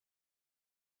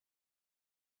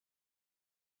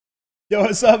Yo,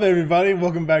 what's up everybody?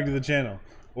 Welcome back to the channel.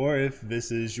 Or if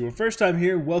this is your first time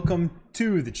here, welcome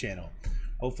to the channel.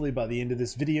 Hopefully by the end of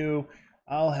this video,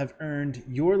 I'll have earned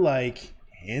your like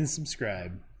and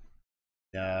subscribe.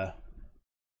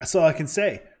 That's all I can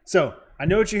say. So, I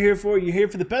know what you're here for. You're here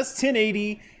for the best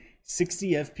 1080,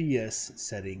 60 FPS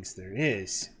settings there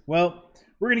is. Well,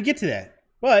 we're going to get to that.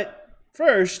 But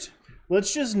first,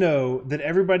 let's just know that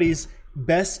everybody's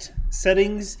best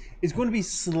settings is going to be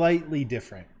slightly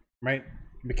different. Right?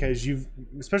 Because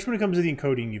especially when it comes to the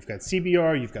encoding, you've got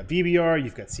CBR, you've got VBR,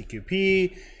 you've got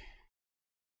CQP.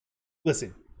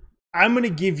 Listen, I'm going to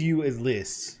give you a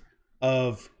list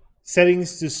of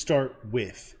settings to start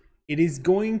with. It is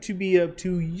going to be up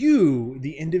to you,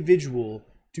 the individual,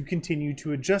 to continue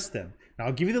to adjust them. Now,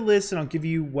 I'll give you the list and I'll give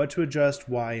you what to adjust,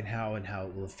 why, and how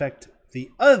it will affect the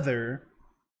other,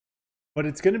 but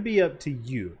it's going to be up to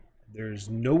you. There's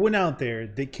no one out there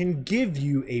that can give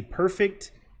you a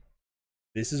perfect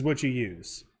this is what you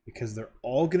use, because they're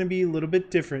all going to be a little bit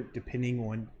different depending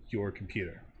on your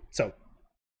computer. So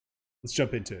let's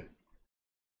jump into it.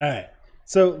 All right,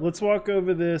 so let's walk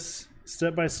over this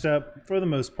step by step for the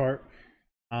most part.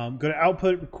 Go to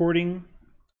output, recording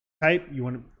type. You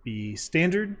want to be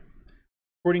standard.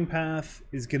 Recording path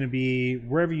is going to be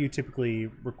wherever you typically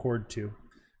record to.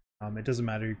 It doesn't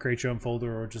matter. You create your own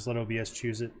folder or just let OBS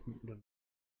choose it.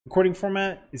 Recording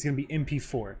format is going to be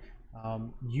MP4.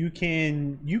 You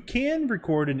can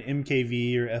record an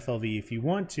MKV or FLV if you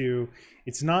want to.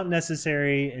 It's not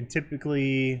necessary, and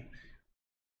typically,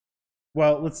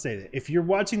 well, let's say that if you're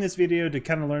watching this video to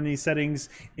kind of learn these settings,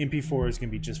 MP4 is going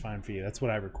to be just fine for you. That's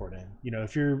what I record in. You know,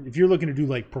 if you're looking to do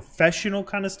like professional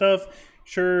kind of stuff,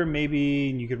 sure, maybe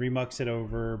you could remux it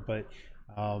over, but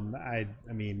I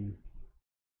mean,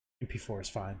 MP4 is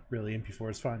fine. Really,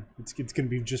 MP4 is fine. It's going to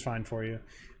be just fine for you.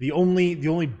 The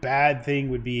only bad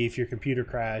thing would be if your computer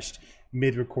crashed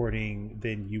mid-recording,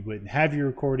 then you wouldn't have your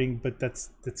recording, but that's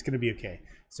going to be okay.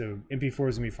 So MP4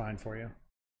 is going to be fine for you.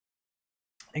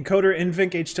 Encoder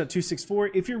NVENC H.264.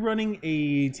 If you're running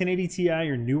a 1080 Ti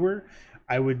or newer,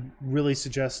 I would really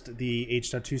suggest the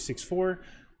H.264.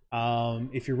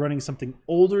 If you're running something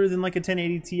older than like a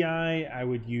 1080 Ti, I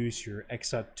would use your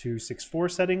X.264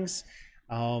 settings.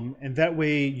 And that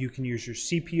way you can use your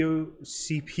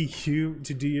CPU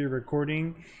to do your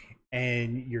recording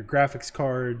and your graphics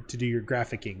card to do your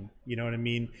graphicking. You know what I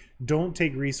mean? Don't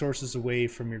take resources away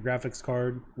from your graphics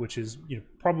card, which is, you know,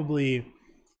 probably,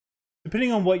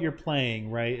 depending on what you're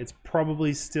playing, right? It's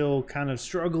probably still kind of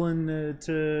struggling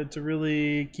to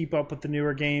really keep up with the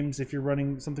newer games if you're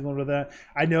running something over that.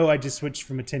 I know I just switched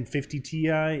from a 1050 Ti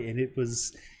and it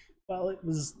was, well, it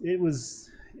was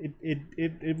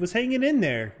hanging in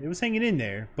there. It was hanging in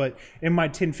there. But in my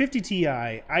 1050 Ti,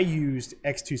 I used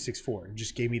X264. It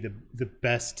just gave me the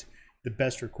best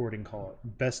recording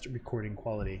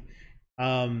quality.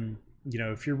 You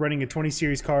know, if you're running a 20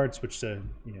 series card, switch to,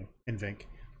 you know, NVENC.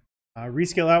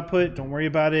 Rescale output, don't worry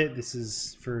about it. This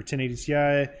is for 1080 Ti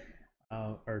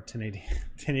or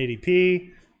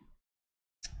 1080p.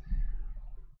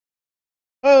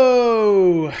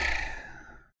 Oh,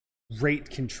 rate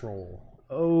control.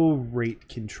 Oh, rate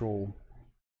control.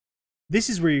 This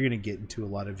is where you're going to get into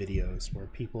a lot of videos where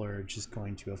people are just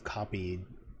going to have copied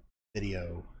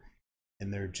video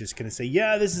and they're just going to say,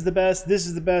 yeah, this is the best, this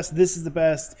is the best, this is the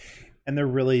best. And they're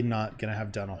really not going to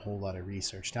have done a whole lot of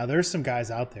research. Now, there's some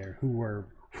guys out there who are,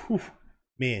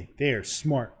 man, they are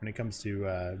smart when it comes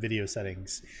to video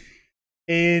settings.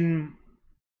 And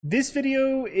this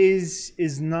video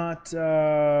is not,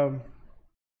 I'm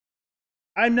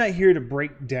not here to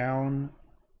break down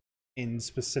in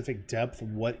specific depth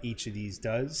what each of these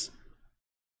does,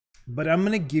 but I'm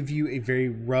going to give you a very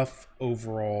rough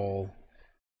overall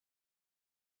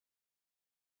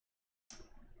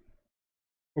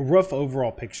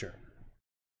picture.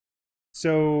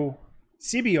 So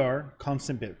CBR,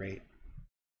 constant bit rate.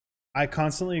 I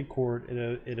constantly record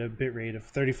at a bit rate of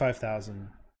 35,000,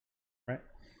 right?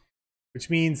 Which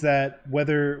means that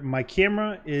whether my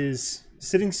camera is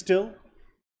sitting still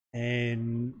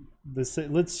and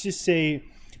let's just say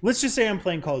I'm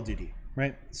playing Call of Duty,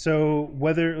 right? So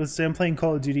let's say I'm playing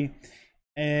Call of Duty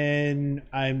and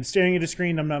I'm staring at a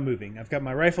screen, I'm not moving. I've got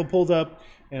my rifle pulled up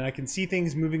and I can see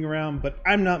things moving around, but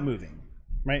I'm not moving,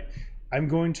 right? I'm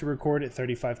going to record at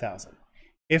 35,000.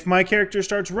 If my character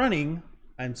starts running,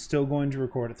 I'm still going to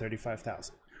record at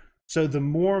 35,000. So the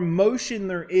more motion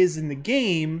there is in the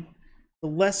game, the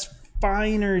less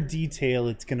finer detail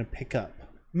it's going to pick up.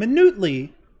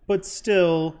 Minutely, but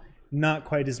still not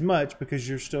quite as much because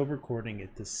you're still recording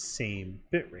at the same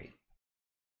bitrate.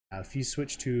 Now, if you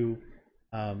switch to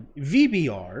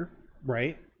VBR,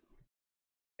 right,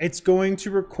 it's going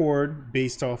to record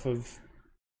based off of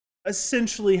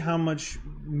essentially how much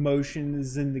motion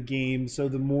is in the game. So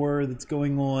the more that's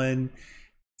going on,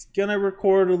 it's gonna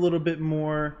record a little bit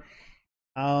more.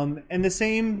 And the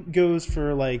same goes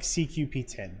for like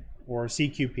CQP10 or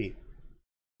CQP,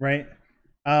 right?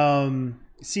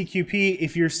 CQP,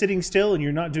 if you're sitting still and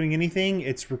you're not doing anything,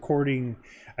 it's recording.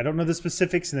 I don't know the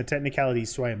specifics and the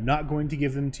technicalities, so I am not going to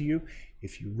give them to you.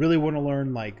 If you really want to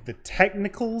learn like the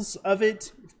technicals of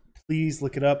it, please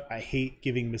look it up. I hate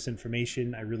giving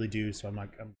misinformation. I really do. So I'm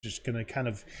just going to kind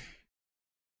of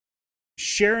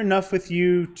share enough with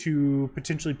you to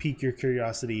potentially pique your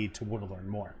curiosity to want to learn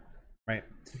more, right?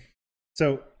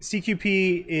 So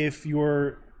CQP, if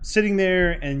you're sitting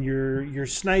there and you're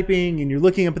sniping and you're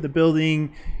looking up at the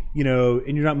building, you know,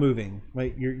 and you're not moving,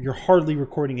 right? You're hardly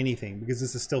recording anything because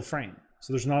this is still frame.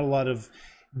 So there's not a lot of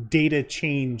data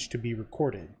change to be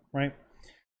recorded, right?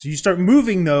 So you start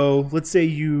moving though. Let's say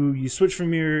you switch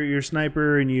from your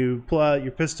sniper and you pull out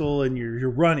your pistol and you're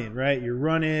running, right? You're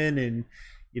running and,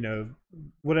 you know,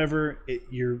 whatever.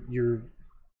 Your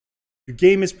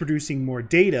game is producing more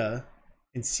data,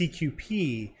 and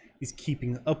CQP is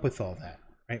keeping up with all that,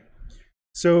 right?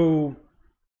 So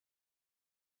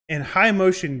in high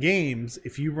motion games,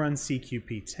 if you run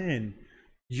CQP10,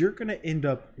 you're going to end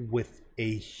up with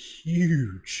a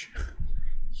huge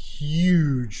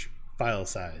file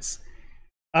size.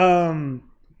 And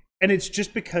it's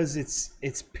just because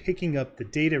it's picking up the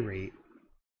data rate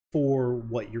for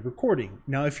what you're recording.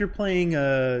 Now, if you're playing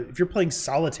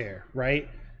solitaire, right?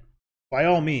 By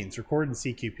all means, record in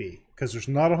CQP because there's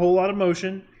not a whole lot of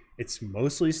motion. It's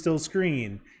mostly still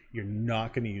screen. You're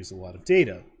not going to use a lot of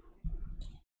data.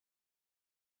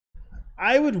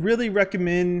 I would really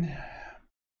recommend.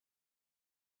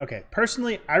 Okay,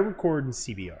 personally, I record in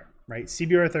CBR, right?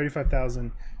 CBR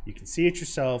 35,000. You can see it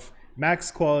yourself.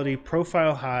 Max quality,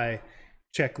 profile high.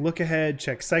 Check look ahead,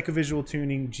 check psychovisual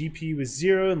tuning. GPU is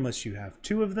 0 unless you have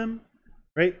 2 of them,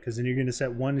 right? Because then you're going to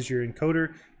set one as your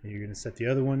encoder, and you're going to set the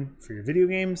other one for your video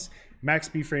games. Max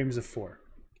B frames of 4.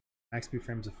 Max B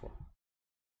frames of 4.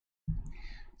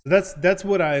 So that's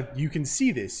what you can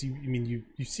see this. You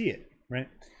see it, right?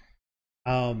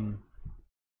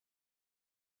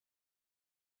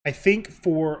 I think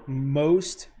for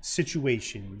most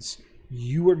situations,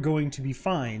 you are going to be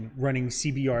fine running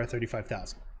CBR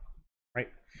 35,000, right?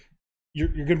 You're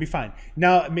going to be fine.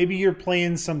 Now, maybe you're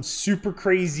playing some super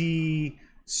crazy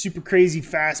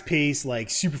fast-paced, like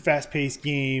super fast-paced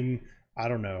game. I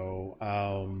don't know.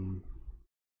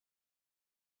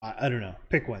 I don't know.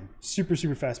 Pick one. Super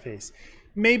fast-paced.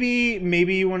 Maybe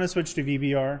you want to switch to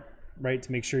VBR, right,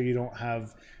 to make sure you don't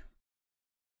have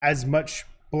as much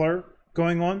blur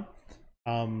going on.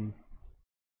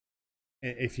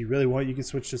 If you really want, you can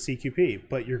switch to CQP,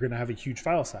 but you're going to have a huge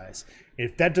file size.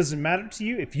 If that doesn't matter to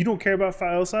you, if you don't care about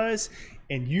file size,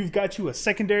 and you've got you a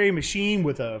secondary machine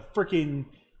with a freaking,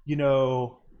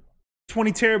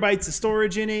 20 terabytes of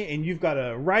storage in it, and you've got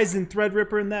a Ryzen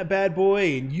Threadripper in that bad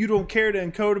boy, and you don't care to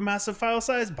encode a massive file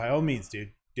size, by all means,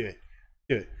 dude, do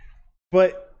it.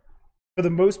 But for the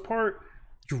most part,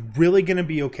 you're really going to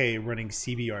be okay running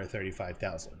CBR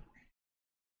 35,000.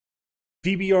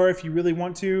 VBR, if you really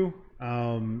want to,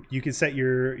 you can set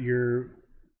your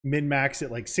min max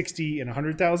at like 60 and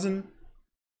 100,000.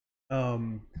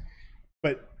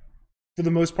 But for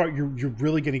the most part, you're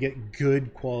really going to get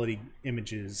good quality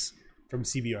images from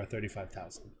CBR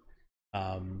 35,000.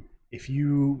 If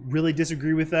you really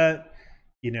disagree with that,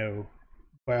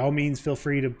 by all means, feel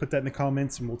free to put that in the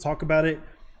comments and we'll talk about it.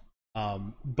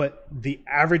 But the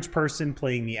average person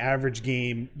playing the average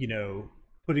game,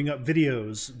 putting up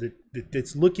videos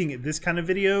that's looking at this kind of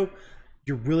video,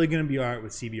 you're really going to be all right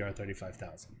with CBR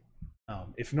 35,000.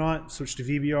 If not, switch to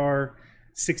VBR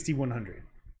 6100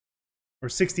 or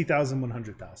 60,000,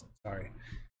 100,000. Sorry.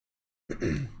 All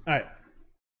right,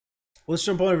 let's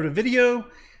jump on over to video.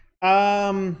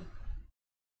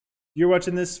 You're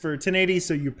watching this for 1080,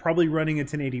 so you're probably running a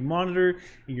 1080 monitor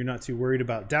and you're not too worried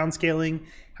about downscaling.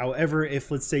 However,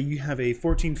 if let's say you have a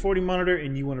 1440 monitor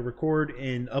and you want to record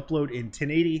and upload in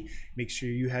 1080, make sure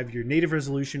you have your native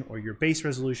resolution or your base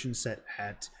resolution set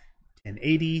at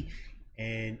 1080.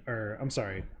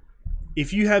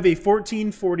 If you have a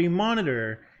 1440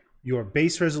 monitor, your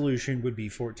base resolution would be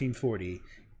 1440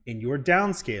 and your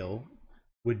downscale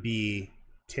would be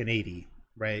 1080,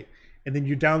 right? And then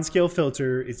your downscale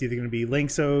filter is either going to be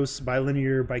Lanczos,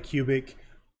 bilinear, bicubic.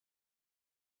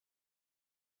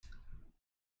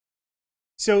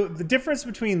 So the difference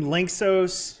between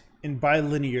Lanczos and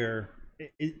bilinear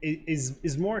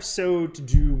is more so to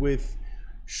do with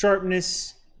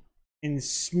sharpness and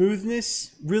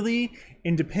smoothness, really,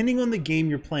 and depending on the game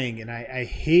you're playing. And I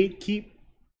hate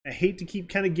to keep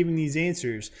kind of giving these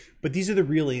answers, but these are the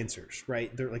real answers,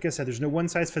 right? Like I said, there's no one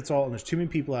size fits all, and there's too many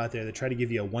people out there that try to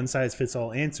give you a one size fits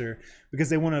all answer because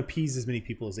they want to appease as many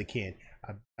people as they can.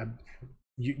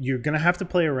 You're gonna have to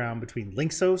play around between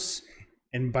Linksys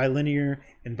and bilinear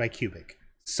and bicubic.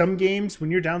 Some games, when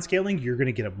you're downscaling, you're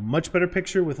gonna get a much better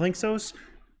picture with Linksys,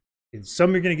 and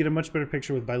some you're gonna get a much better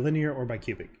picture with bilinear or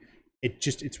bicubic.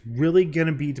 It's really going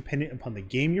to be dependent upon the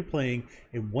game you're playing,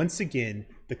 and once again,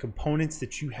 the components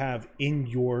that you have in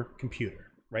your computer,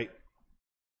 right?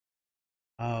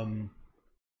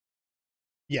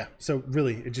 Yeah, so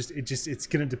really it's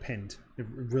going to depend. It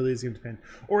really is going to depend.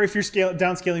 Or if you're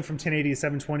downscaling from 1080 to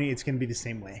 720, it's going to be the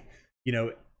same way. You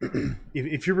know,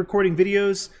 if you're recording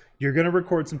videos, you're going to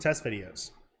record some test videos,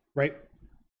 right?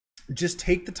 Just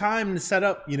take the time to set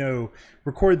up, you know,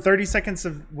 record 30 seconds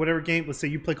of whatever game. Let's say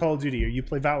you play Call of Duty, or you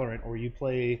play Valorant, or you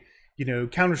play, you know,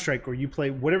 Counter-Strike, or you play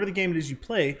whatever the game it is you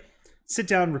play. Sit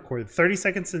down, record 30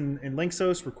 seconds in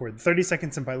Linksys, record 30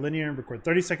 seconds in bilinear, record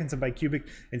 30 seconds in bicubic,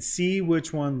 and see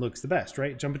which one looks the best,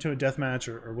 right? Jump into a deathmatch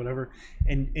or whatever,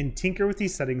 and tinker with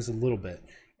these settings a little bit.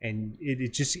 And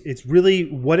it's really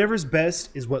whatever's best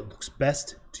is what looks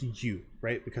best to you,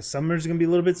 right? Because some are going to be a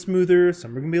little bit smoother,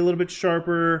 some are going to be a little bit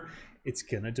sharper. It's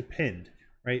going to depend,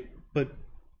 right? But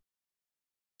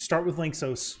start with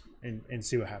Linksys and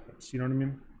see what happens. You know what I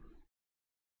mean?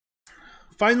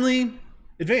 Finally,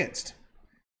 advanced.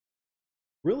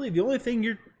 Really, the only thing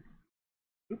you're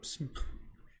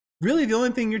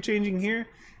changing here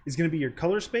is going to be your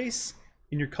color space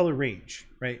and your color range,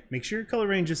 right? Make sure your color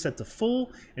range is set to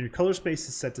full and your color space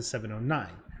is set to 709.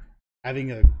 Having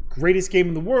the greatest game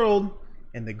in the world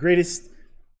and the greatest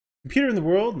computer in the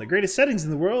world and the greatest settings in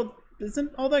the world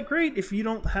isn't all that great if you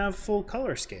don't have full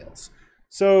color scales.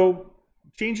 So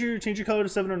change your color to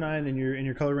 709 and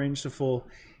your color range to full.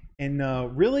 And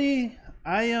really,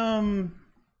 I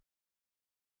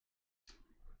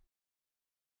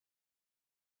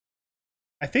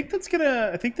think that's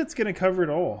gonna cover it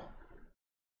all.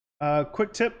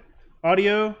 Quick tip: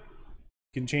 audio, you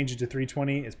can change it to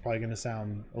 320. It's probably gonna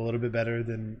sound a little bit better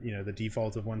than, you know, the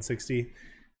default of 160.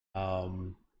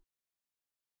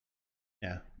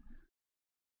 Yeah.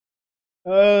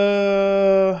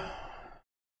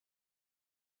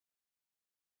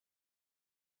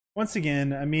 Once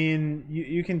again, I mean,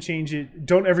 you can change it.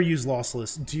 Don't ever use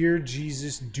lossless. Dear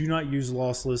Jesus, do not use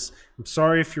lossless. I'm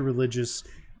sorry if you're religious.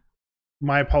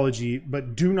 My apology,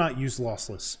 but do not use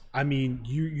lossless. I mean,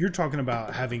 you're talking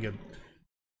about having a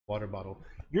water bottle.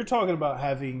 You're talking about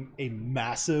having a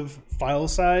massive file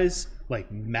size,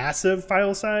 like massive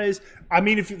file size. I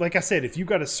mean, if you, like I said, if you've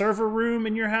got a server room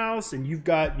in your house and you've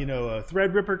got, you know, a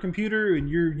Threadripper computer and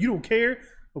you don't care,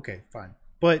 okay, fine.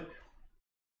 But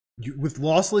with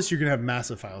lossless, you're gonna have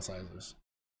massive file sizes.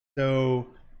 So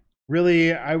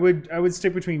really, I would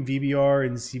stick between VBR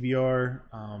and CBR,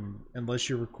 unless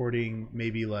you're recording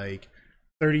maybe like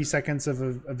 30 seconds of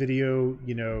a video,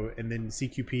 you know, and then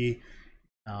CQP.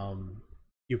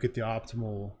 You'll get the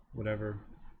optimal whatever.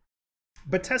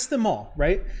 But test them all,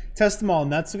 right? Test them all,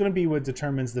 and that's going to be what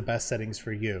determines the best settings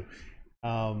for you.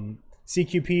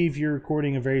 CQP, if you're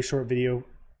recording a very short video.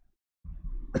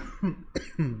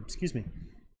 Excuse me.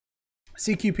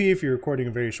 CQP, if you're recording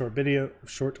a very short video,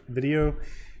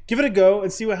 give it a go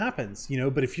and see what happens, you know.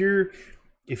 But if you're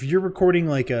recording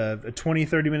like a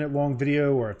 20-30 minute long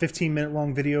video or a 15-minute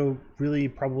long video, really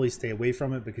probably stay away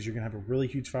from it, because you're gonna have a really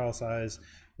huge file size,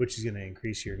 which is gonna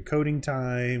increase your encoding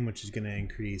time, which is gonna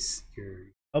increase your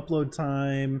upload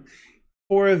time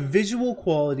for a visual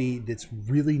quality that's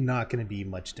really not gonna be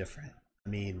much different. I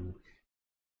mean,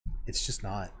 it's just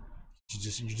not.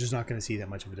 You're just not gonna see that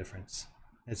much of a difference.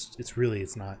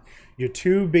 It's not. Your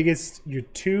two biggest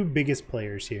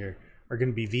players here are going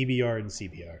to be VBR and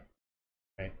CBR.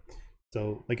 Right.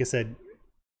 So like I said,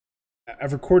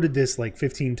 I've recorded this like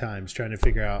 15 times trying to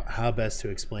figure out how best to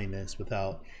explain this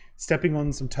without stepping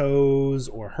on some toes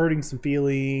or hurting some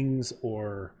feelings,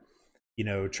 or, you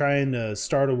know, trying to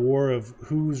start a war of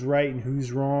who's right and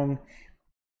who's wrong.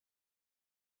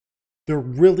 There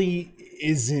really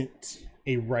isn't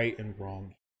a right and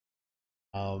wrong.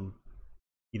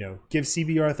 You know, give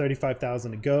CBR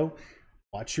 35,000 a go.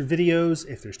 Watch your videos.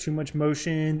 If there's too much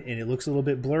motion and it looks a little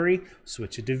bit blurry,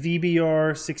 switch it to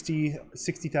VBR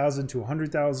 60,000 to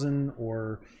 100,000,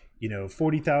 or, you know,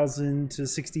 40,000 to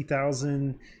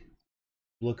 60,000.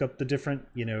 Look up the different,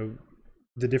 you know,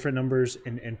 the different numbers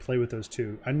and play with those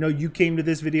too. I know you came to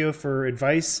this video for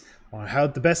advice on how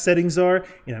the best settings are,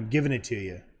 and I'm giving it to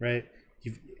you, right?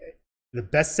 The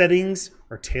best settings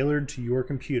are tailored to your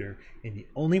computer, and the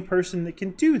only person that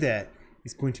can do that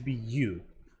is going to be you.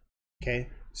 Okay,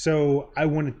 so I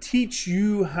want to teach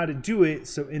you how to do it,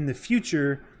 so in the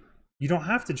future you don't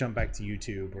have to jump back to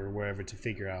YouTube or wherever to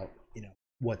figure out, you know,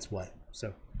 what's what.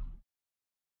 So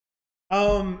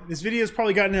this video has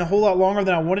probably gotten a whole lot longer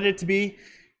than I wanted it to be,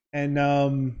 and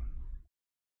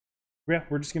yeah,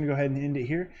 we're just gonna go ahead and end it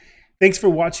here. Thanks for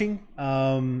watching.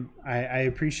 I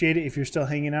appreciate it. If you're still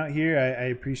hanging out here, I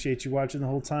appreciate you watching the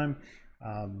whole time.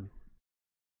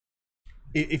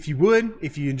 If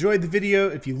you enjoyed the video,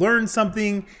 if you learned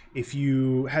something, if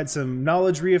you had some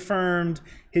knowledge reaffirmed,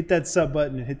 hit that sub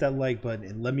button and hit that like button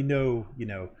and let me know,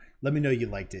 let me know you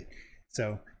liked it.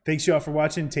 So thanks y'all for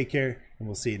watching. Take care, and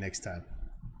we'll see you next time.